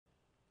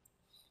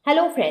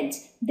Hello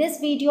friends, this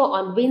video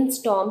on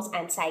windstorms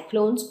and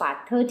cyclones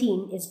part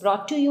 13 is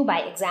brought to you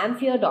by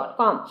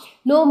examfear.com.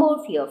 No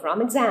more fear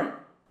from exam.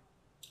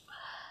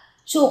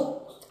 So,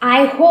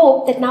 I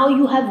hope that now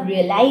you have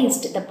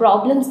realized the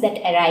problems that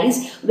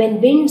arise when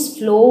winds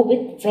flow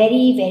with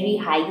very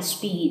high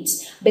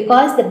speeds,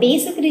 because the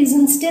basic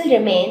reason still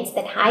remains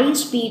that high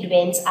speed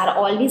winds are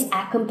always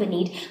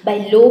accompanied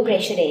by low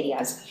pressure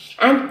areas,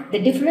 and the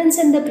difference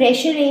in the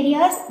pressure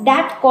areas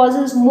that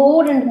causes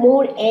more and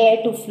more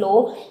air to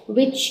flow,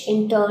 which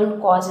in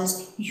turn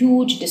causes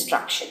huge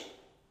destruction,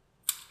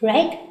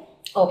 right?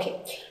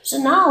 Okay, so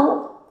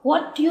now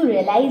what you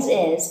realize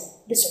is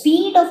the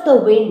speed of the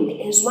wind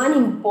is one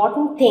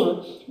important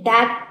thing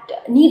that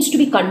needs to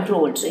be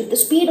controlled. So if the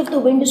speed of the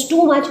wind is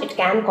too much, it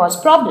can cause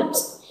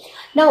problems.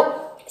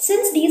 Now,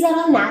 since these are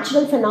all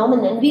natural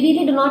phenomena, we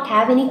really do not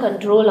have any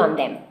control on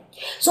them.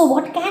 So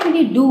what can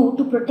we do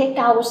to protect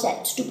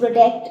ourselves, to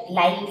protect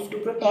life, to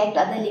protect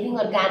other living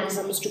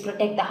organisms, to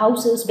protect the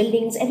houses,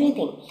 buildings,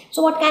 everything?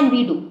 So what can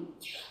we do?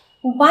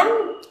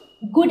 One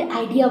good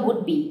idea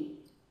would be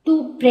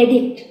to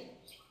predict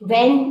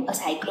when a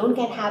cyclone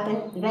can happen,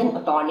 when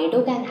a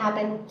tornado can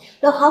happen.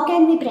 Now, how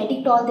can we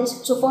predict all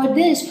this? So for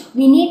this,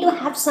 we need to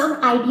have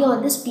some idea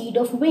on the speed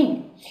of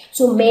wind.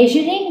 So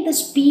measuring the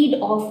speed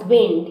of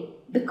wind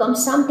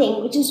becomes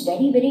something which is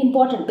very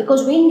important,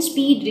 because wind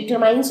speed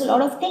determines a lot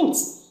of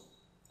things.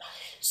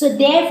 So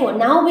therefore,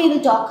 now we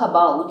will talk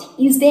about,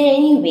 is there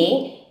any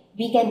way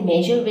we can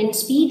measure wind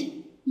speed?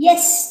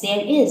 Yes,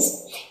 there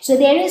is. So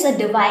there is a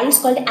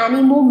device called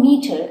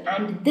anemometer,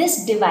 and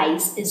this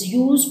device is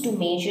used to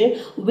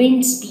measure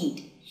wind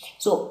speed.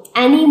 So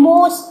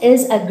anemos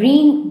is a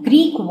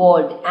Greek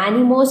word.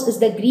 Anemos is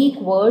the Greek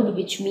word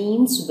which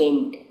means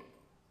wind.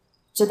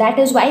 So that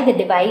is why the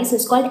device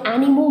is called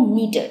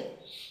anemometer.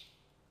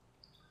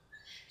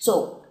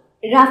 So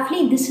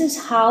roughly this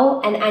is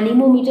how an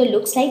anemometer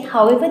looks like.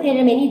 However, there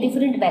are many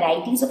different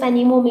varieties of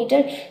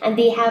anemometer and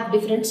they have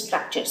different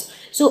structures.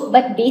 So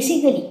but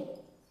basically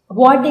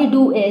what they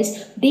do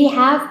is they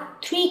have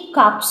 3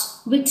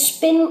 cups which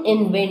spin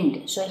in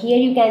wind. So here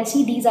you can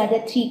see these are the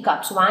 3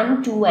 cups,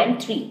 1, 2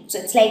 and 3. So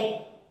it's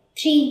like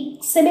 3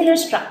 similar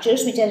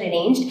structures which are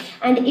arranged,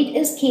 and it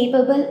is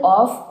capable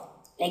of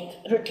like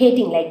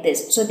rotating like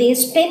this. So they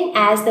spin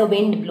as the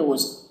wind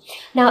blows.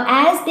 Now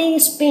as they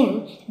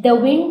spin, the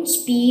wind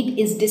speed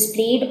is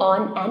displayed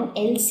on an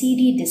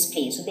LCD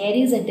display. So there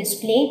is a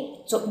display.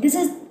 So this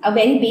is a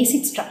very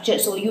basic structure,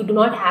 so you do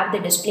not have the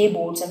display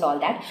boards and all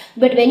that.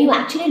 But when you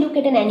actually look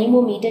at an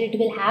anemometer, it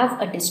will have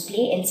a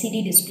display,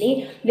 LCD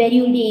display, where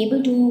you will be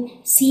able to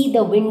see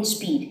the wind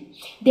speed.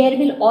 There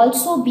will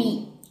also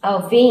be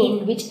a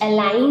vane which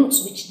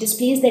aligns, which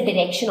displays the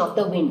direction of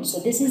the wind. So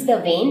this is the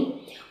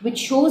vane which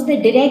shows the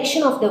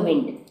direction of the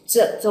wind.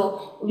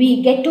 So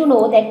we get to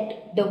know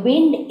that the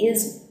wind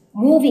is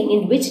moving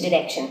in which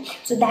direction.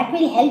 So that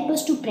will help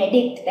us to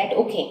predict that,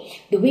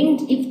 okay, the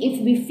wind,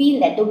 if we feel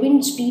that the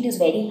wind speed is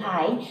very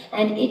high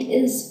and it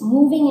is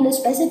moving in a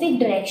specific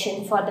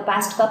direction for the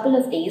past couple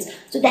of days,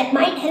 so that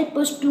might help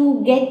us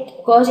to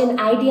cause an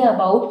idea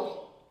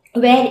about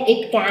where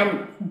it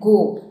can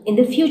go in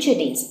the future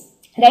days,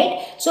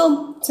 right?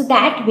 So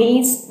that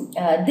ways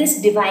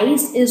this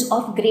device is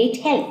of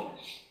great help.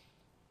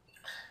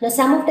 Now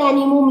some of the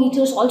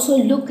anemometers also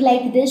look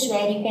like this,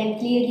 where you can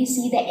clearly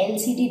see the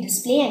LCD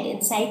display, and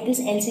inside this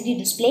LCD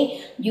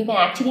display you can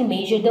actually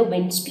measure the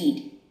wind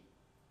speed.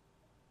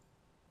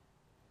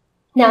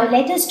 Now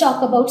let us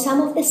talk about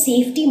some of the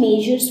safety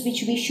measures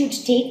which we should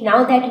take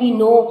now that we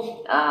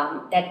know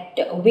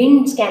that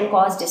winds can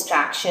cause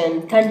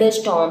distraction,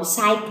 thunderstorms,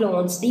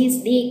 cyclones,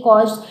 they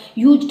cause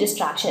huge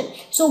distraction.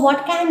 So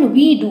what can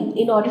we do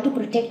in order to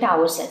protect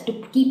ourselves,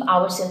 to keep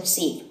ourselves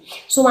safe?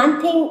 So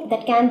one thing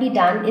that can be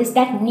done is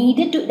that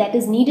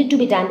is needed to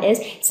be done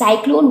is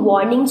cyclone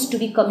warnings to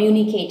be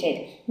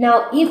communicated.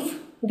 Now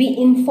if we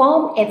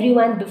inform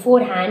everyone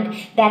beforehand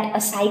that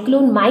a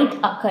cyclone might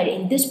occur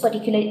in this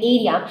particular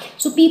area,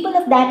 so people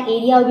of that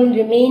area will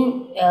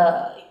remain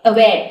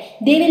aware.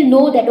 They will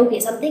know that,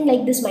 okay, something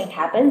like this might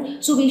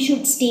happen, so we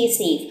should stay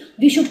safe.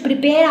 We should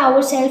prepare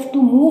ourselves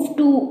to move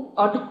to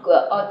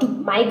or to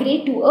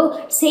migrate to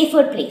a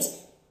safer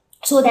place,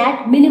 so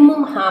that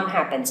minimum harm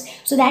happens.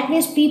 So that way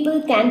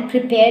people can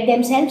prepare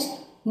themselves.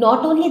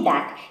 Not only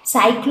that,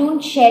 cyclone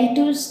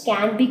shelters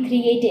can be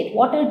created.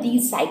 What are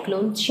these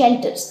cyclone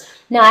shelters?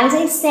 Now, as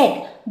I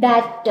said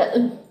that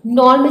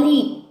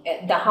normally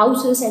the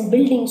houses and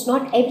buildings,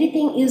 not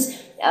everything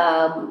is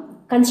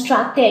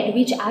constructed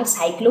which are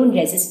cyclone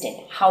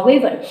resistant.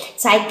 However,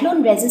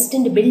 cyclone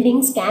resistant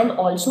buildings can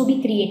also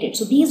be created.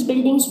 So these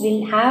buildings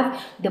will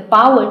have the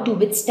power to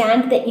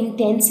withstand the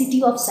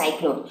intensity of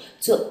cyclone.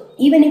 So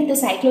even if the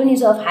cyclone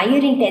is of higher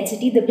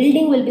intensity, the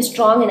building will be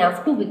strong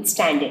enough to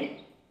withstand it.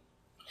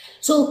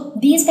 So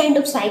these kind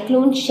of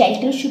cyclone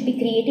shelters should be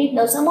created.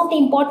 Now some of the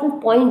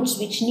important points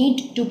which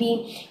need to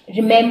be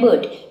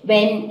remembered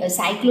when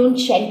cyclone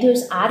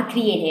shelters are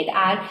created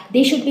are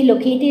they should be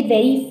located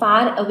very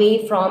far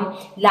away from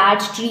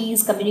large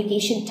trees,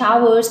 communication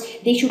towers.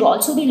 They should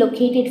also be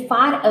located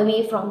far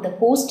away from the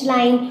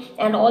coastline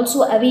and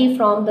also away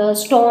from the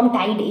storm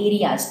tide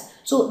areas.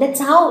 So that's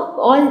how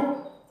all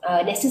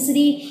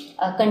necessary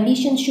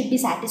conditions should be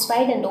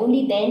satisfied, and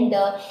only then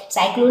the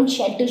cyclone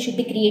shelter should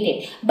be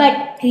created.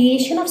 But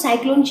creation of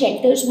cyclone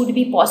shelters would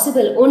be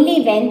possible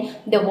only when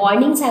the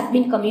warnings have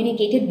been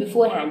communicated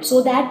beforehand,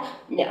 so that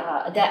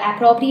the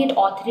appropriate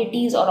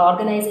authorities or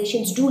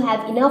organizations do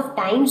have enough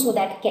time so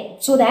that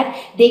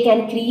they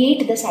can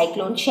create the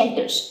cyclone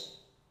shelters.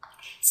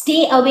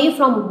 Stay away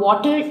from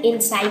water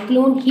in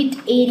cyclone hit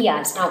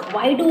areas. Now,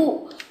 why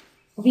do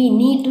we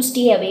need to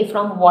stay away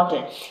from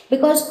water?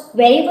 Because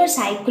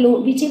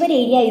whichever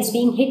area is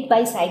being hit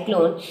by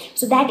cyclone,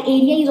 so that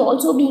area is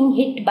also being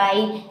hit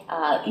by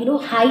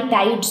high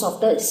tides of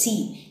the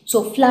sea.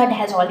 So flood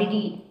has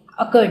already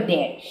occurred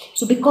there.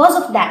 So because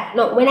of that,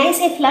 now when I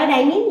say flood,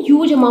 I mean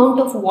huge amount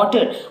of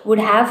water would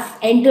have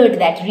entered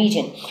that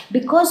region,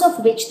 because of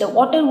which the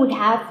water would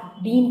have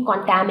been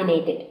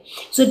contaminated.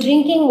 So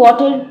drinking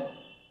water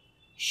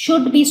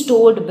should be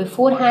stored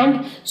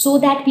beforehand, so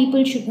that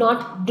people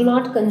do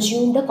not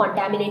consume the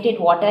contaminated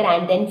water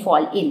and then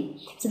fall ill.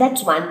 So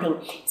that's one thing.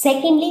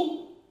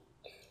 Secondly,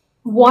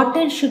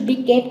 water should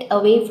be kept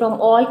away from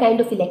all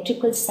kind of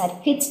electrical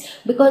circuits,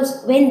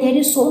 because when there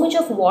is so much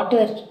of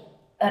water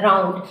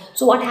around,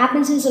 so what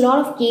happens is a lot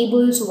of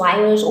cables,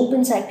 wires,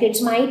 open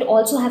circuits might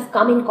also have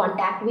come in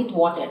contact with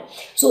water.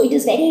 So it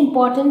is very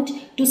important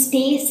to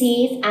stay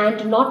safe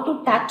and not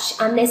to touch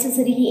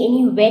unnecessarily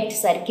any wet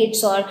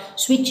circuits or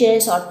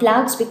switches or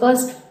plugs,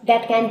 because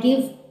that can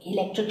give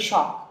electric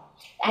shock,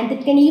 and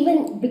that can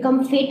even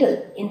become fatal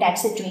in that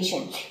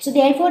situation. So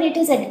therefore it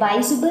is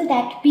advisable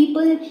that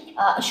people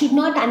should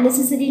not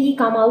unnecessarily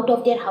come out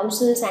of their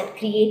houses and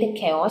create a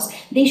chaos.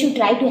 They should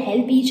try to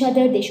help each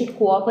other, they should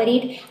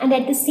cooperate, and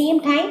at the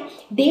same time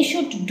they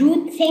should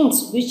do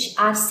things which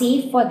are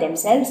safe for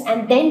themselves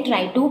and then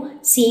try to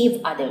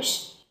save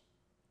others.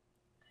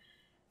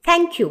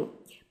 Thank you.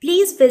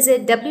 Please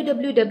visit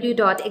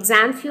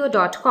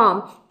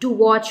www.examfear.com to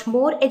watch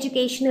more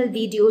educational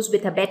videos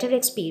with a better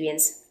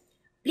experience.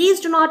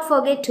 Please do not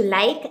forget to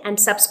like and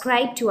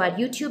subscribe to our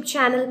YouTube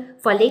channel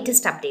for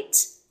latest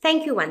updates.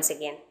 Thank you once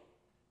again.